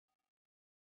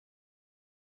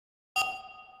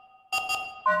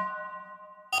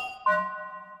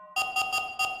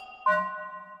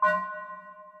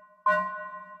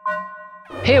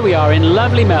Here we are in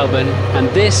lovely Melbourne, and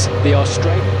this, the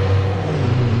Australian...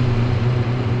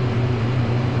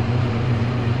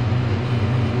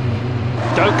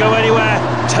 Don't go anywhere,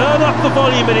 turn up the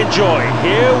volume and enjoy.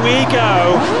 Here we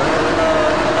go.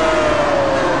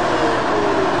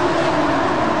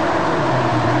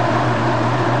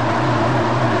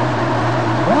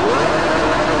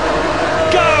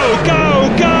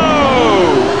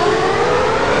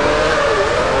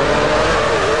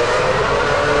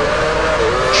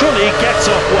 Gets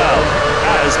off well,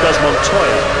 as does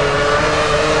Montoya.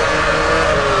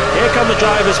 Here come the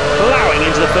drivers ploughing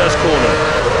into the first corner.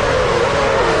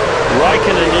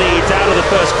 Raikkonen leads out of the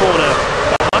first corner.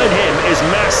 Behind him is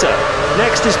Massa.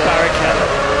 Next is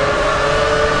Barrichello.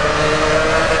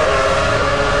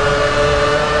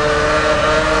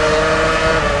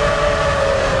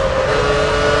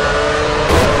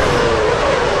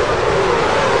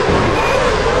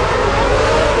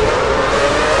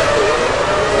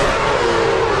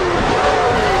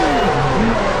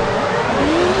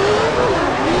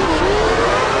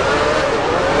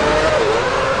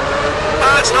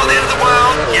 It's not the end of the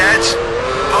world yet.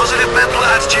 Positive mental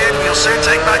attitude, we'll soon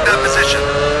take back that position.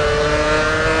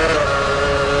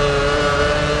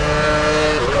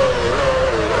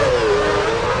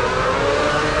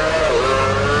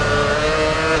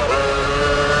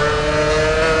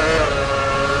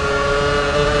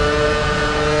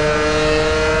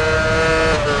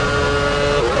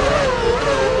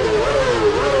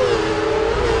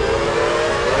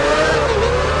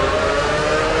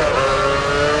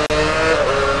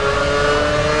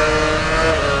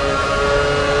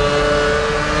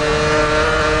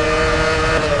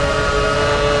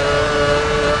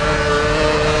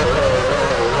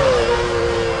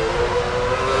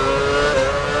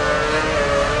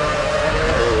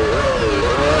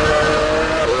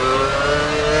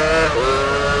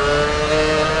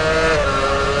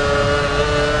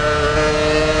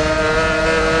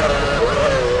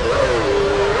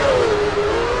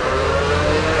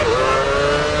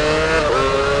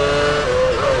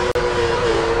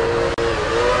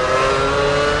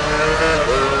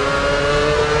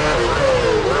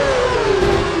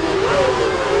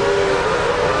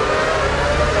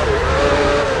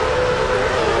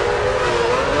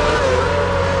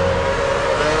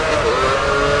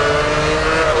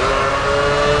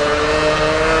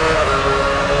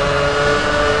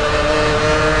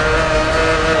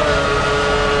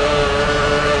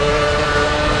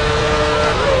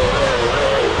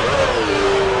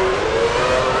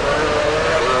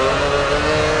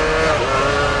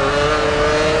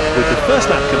 First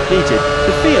lap completed,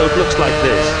 the field looks like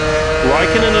this.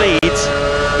 Raikkonen leads,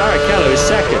 Barrichello is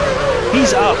second.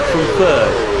 He's up from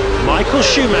third. Michael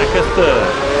Schumacher third.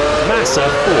 Massa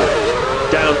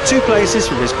fourth. Down 2 places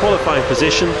from his qualifying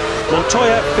position,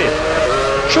 Montoya fifth.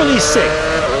 Trulli sixth.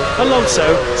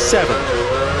 Alonso seventh.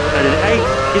 And in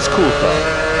eighth is Coulthard.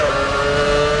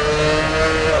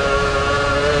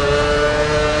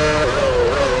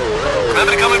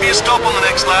 Remember to come over your stop on the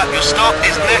next lap. Your stop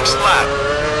is next lap.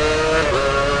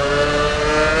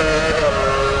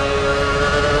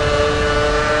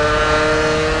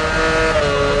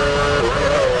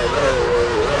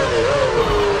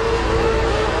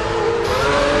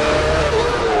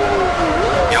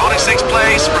 Sixth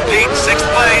place, repeat, 6th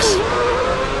place.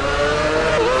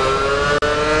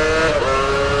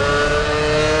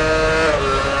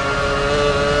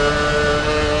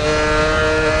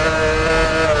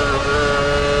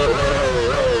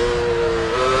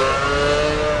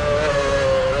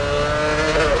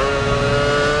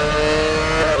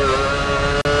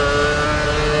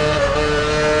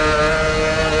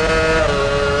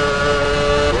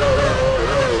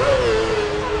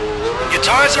 Your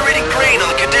tyres are reading green on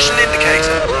the condition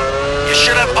indicator. You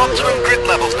should have optimum grip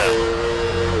levels now.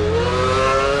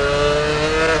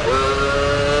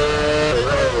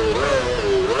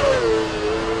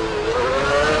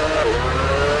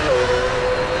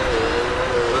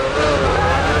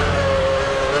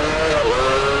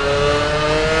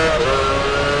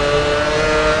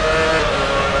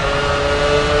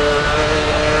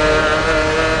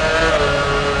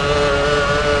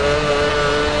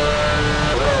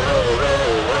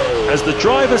 As the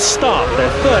drivers start their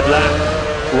third lap,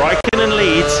 Raikkonen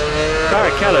leads,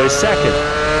 Barrichello is second,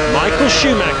 Michael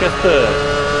Schumacher third,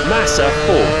 Massa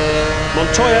fourth,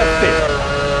 Montoya fifth,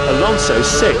 Alonso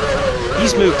sixth.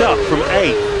 He's moved up from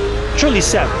eighth. Trulli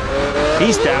seventh.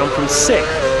 He's down from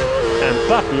sixth, and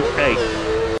Button eighth.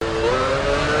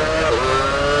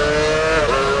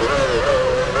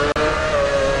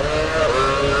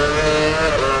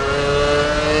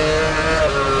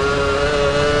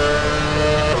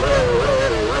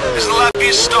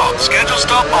 Stop. Schedule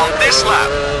stop this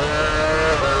lap.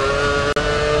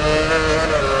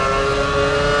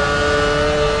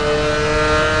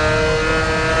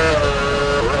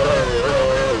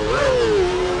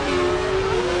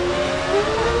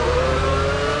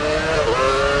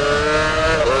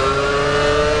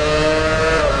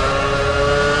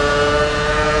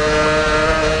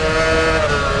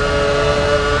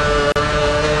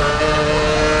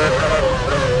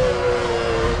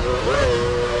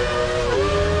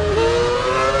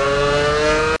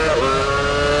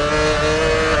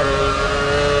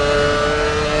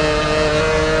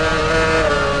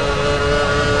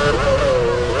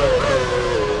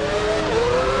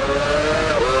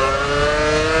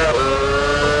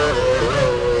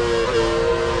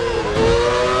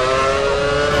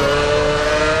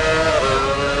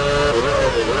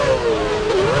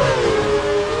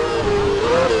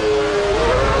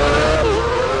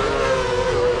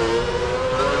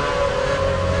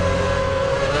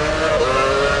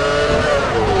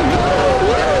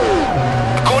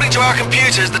 Our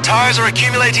computers, the tyres are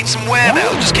accumulating some wear now.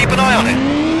 Just keep an eye on it.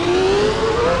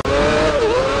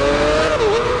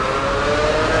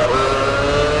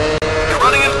 You're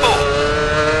running in full.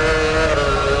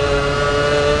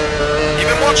 You've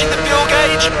been watching the fuel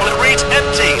gauge? Well, it reads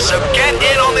empty, so get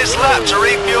in on this lap to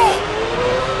refuel.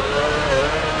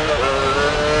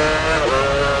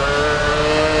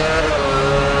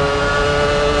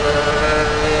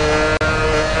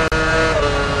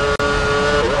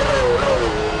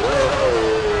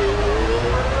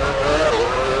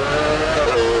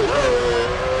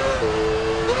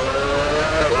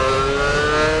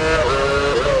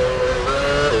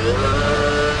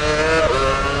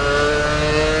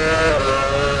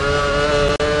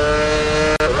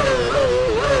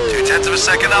 Of a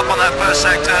second up on that first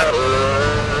sector.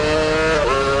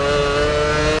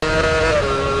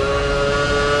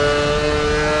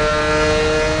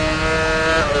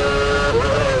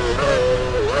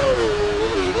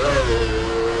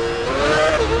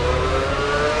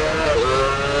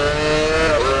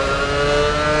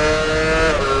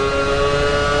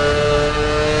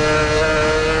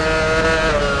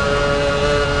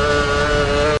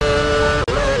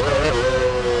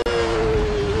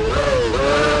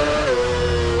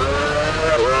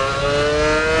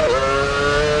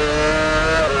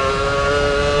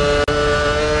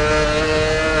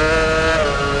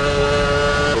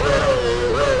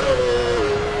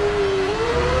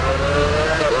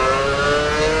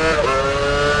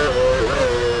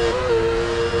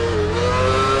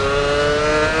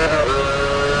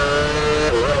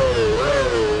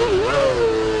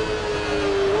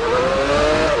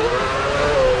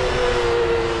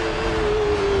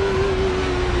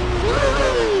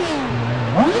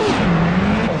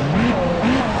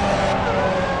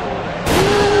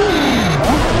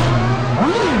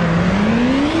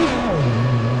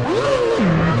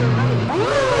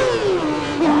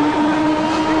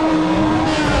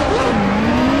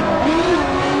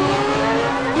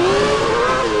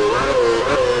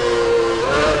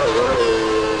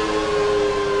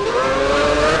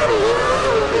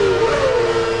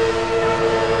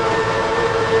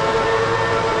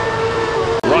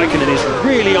 Is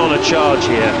really on a charge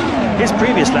here. His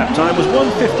previous lap time was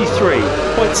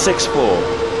 1:53.64.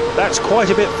 That's quite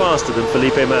a bit faster than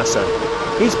Felipe Massa.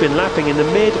 He's been lapping in the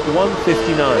mid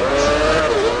 1:59s.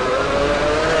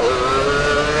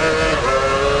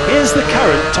 Here's the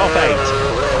current top 8.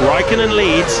 Raikkonen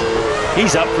leads.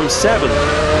 He's up from 7th.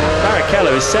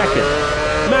 Barrichello is 2nd.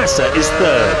 Massa is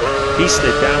 3rd. He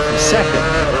slid down from 2nd.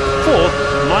 4th,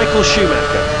 Michael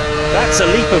Schumacher. That's a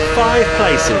leap of 5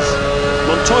 places.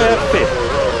 Montoya 5th,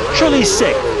 Trulli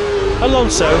 6th,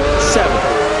 Alonso 7th,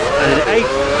 and in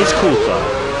 8th is Coulthard.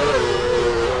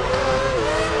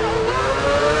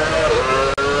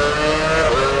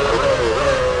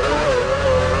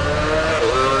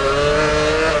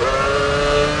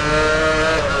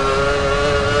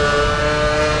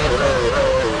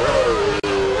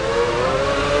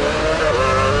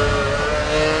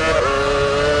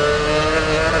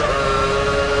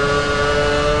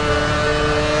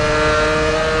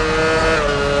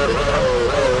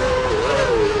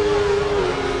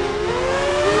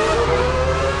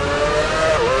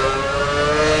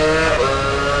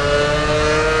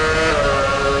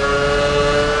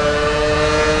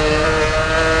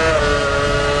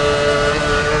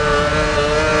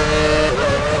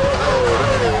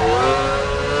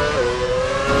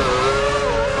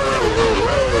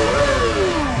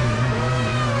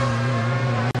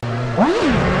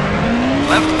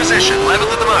 Position, level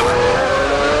at the moment.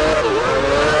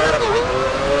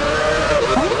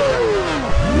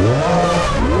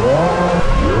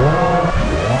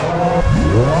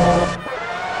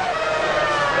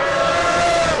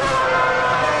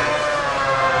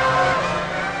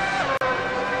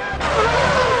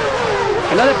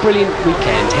 Another brilliant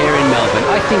weekend here in Melbourne,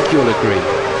 I think you'll agree.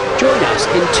 Join us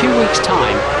in 2 weeks'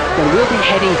 time when we'll be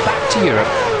heading back to Europe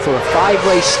for a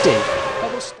 5-race stint.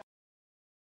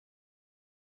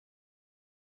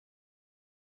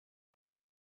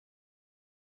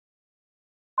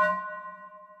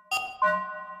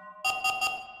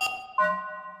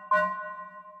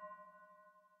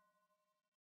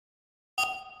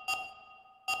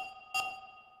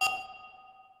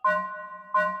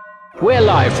 We're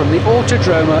live from the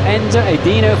Autodromo Enzo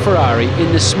Edino Ferrari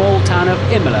in the small town of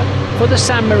Imola for the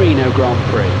San Marino Grand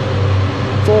Prix.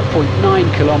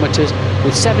 4.9 kilometres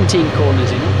with 17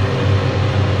 corners in it.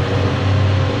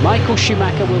 Michael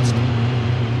Schumacher will...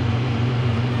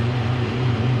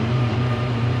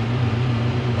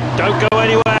 Don't go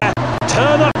anywhere.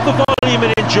 Turn up the volume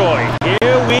and enjoy.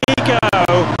 Here we go.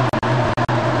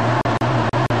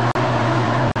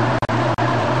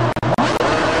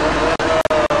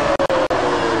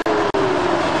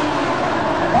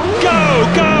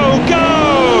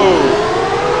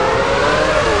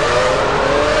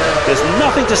 There's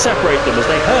nothing to separate them as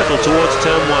they hurtle towards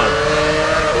turn 1.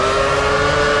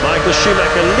 Michael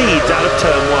Schumacher leads out of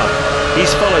turn 1.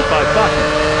 He's followed by Button.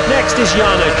 Next is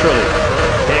Jarno Trulli.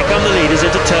 Here come the leaders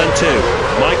into turn 2.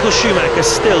 Michael Schumacher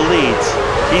still leads.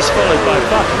 He's followed by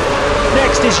Button.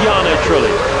 Next is Jarno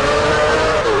Trulli.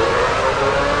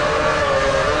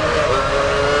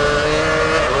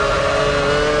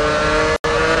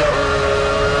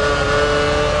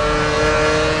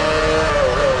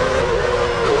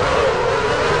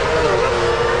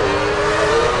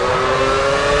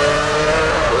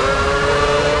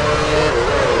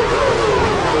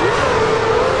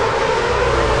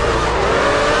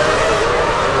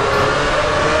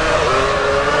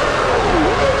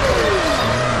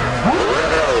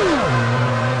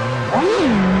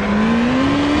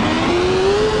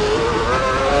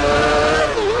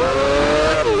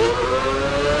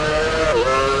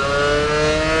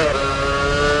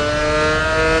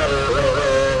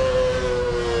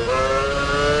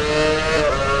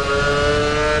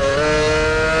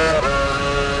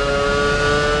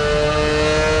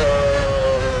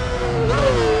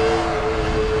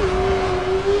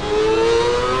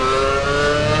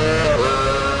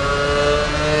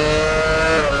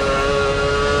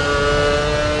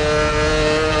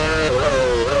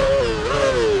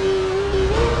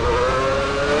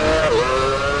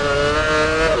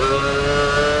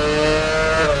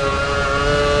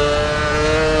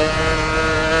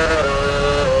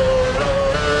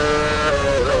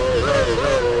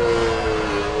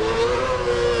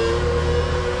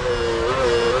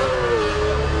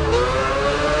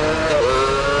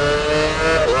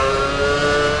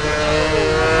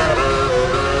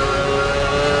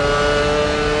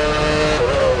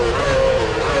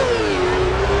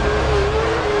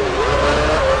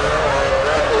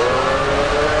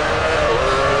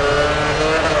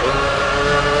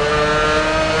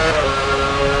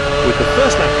 With the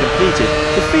first lap completed,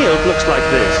 the field looks like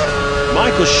this.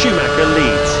 Michael Schumacher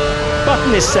leads.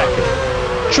 Button is second.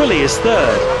 Trulli is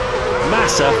third.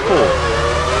 Massa fourth.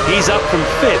 He's up from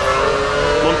fifth.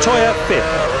 Montoya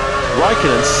fifth.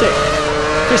 Raikkonen sixth.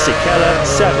 Fisichella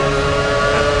seventh.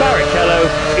 And Barrichello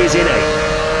is in eighth.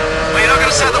 Well, you're not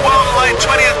going to set the world alight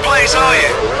 20th place, are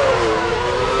you?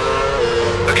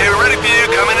 Okay, we're ready for you.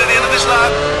 Coming at the end of this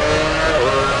lap.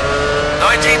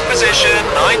 19th position,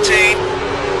 19.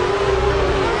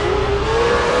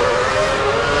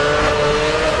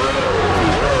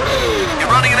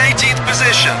 Running in 18th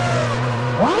position.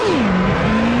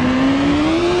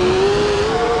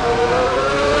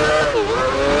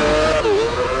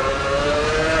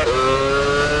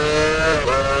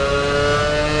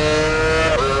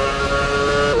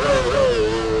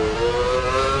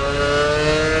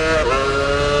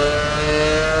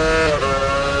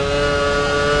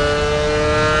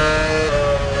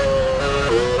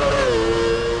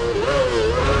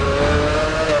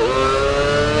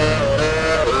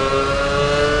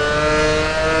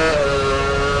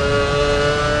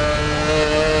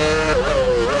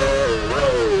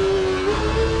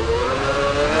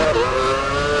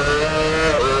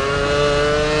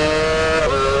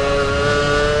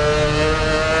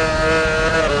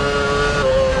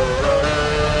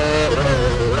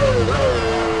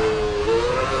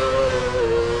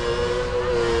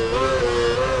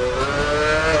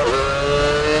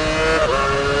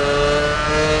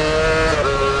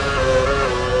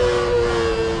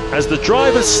 As the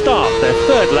drivers start their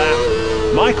third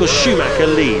lap, Michael Schumacher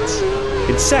leads.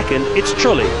 In second, it's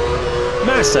Trulli.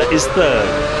 Massa is third.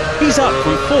 He's up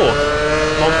from fourth.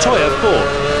 Montoya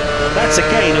fourth. That's a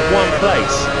gain of 1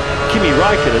 place. Kimi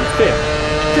Raikkonen fifth.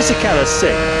 Fisichella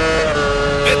sixth.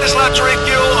 Hit this lap to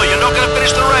refuel or you're not going to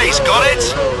finish the race, got it?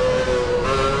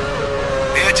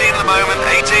 13 at the moment,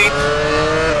 18th.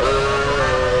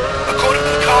 According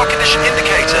to the car condition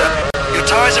indicator, your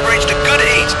tyres have reached a good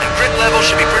heat and grip level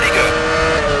should be pretty good.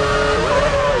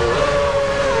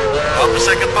 Half a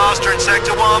second faster in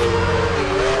sector 1.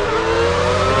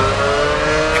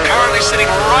 You're currently sitting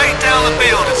right down the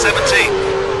field at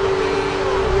 17th.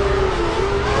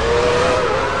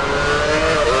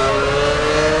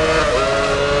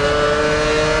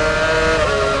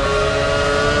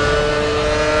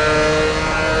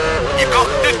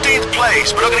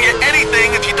 Place. We're not going to get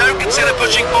anything if you don't consider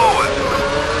pushing forward.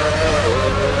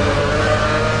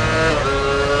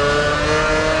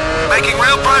 Making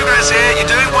real progress here, you're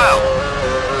doing well.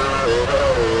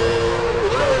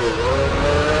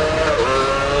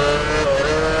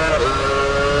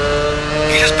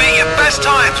 You just beat your best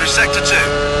time through sector 2.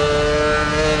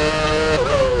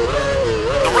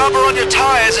 The rubber on your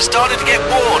tyres is starting to get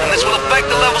worn and this will affect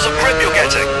the levels of grip you're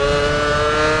getting.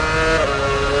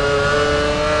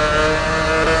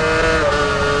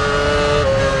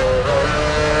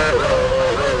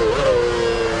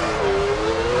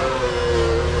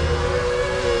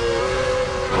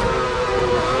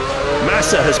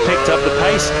 Massa has picked up the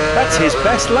pace. That's his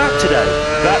best lap today.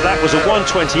 That lap was a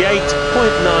 1:28.95.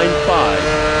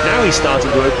 Now he's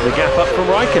starting to open the gap up from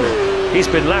Raikkonen. He's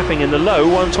been lapping in the low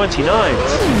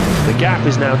 1:29s. The gap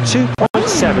is now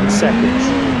 2.7 seconds.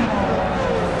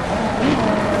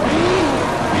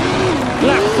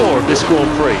 Lap 4 of this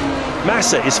Grand Prix.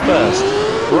 Massa is first.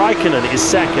 Raikkonen is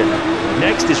second.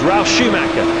 Next is Ralf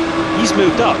Schumacher. He's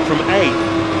moved up from 8th.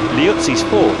 Liuzzi's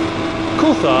 4th.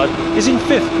 Coulthard is in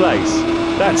 5th place.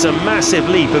 That's a massive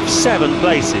leap of 7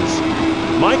 places.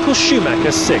 Michael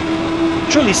Schumacher 6th.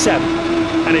 Trulli 7th.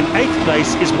 And in 8th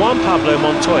place is Juan Pablo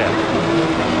Montoya.